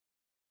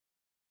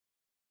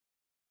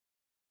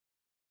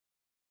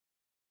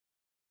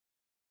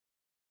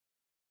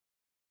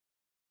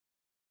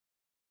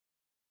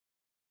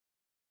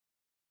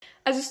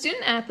As a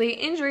student athlete,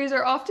 injuries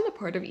are often a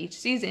part of each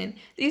season.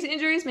 These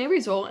injuries may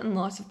result in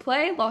loss of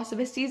play, loss of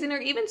a season, or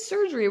even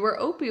surgery where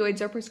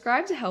opioids are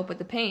prescribed to help with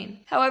the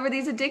pain. However,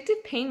 these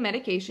addictive pain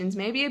medications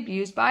may be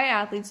abused by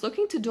athletes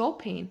looking to dull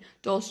pain,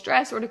 dull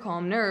stress, or to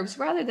calm nerves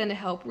rather than to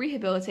help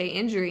rehabilitate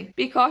injury.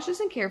 Be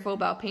cautious and careful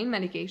about pain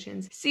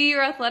medications. See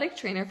your athletic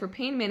trainer for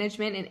pain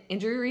management and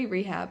injury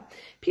rehab.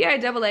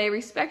 PIAA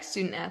respects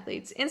student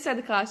athletes inside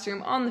the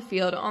classroom, on the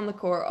field, on the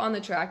court, on the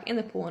track, in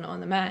the pool, and on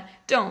the mat.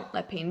 Don't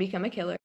let pain become a killer.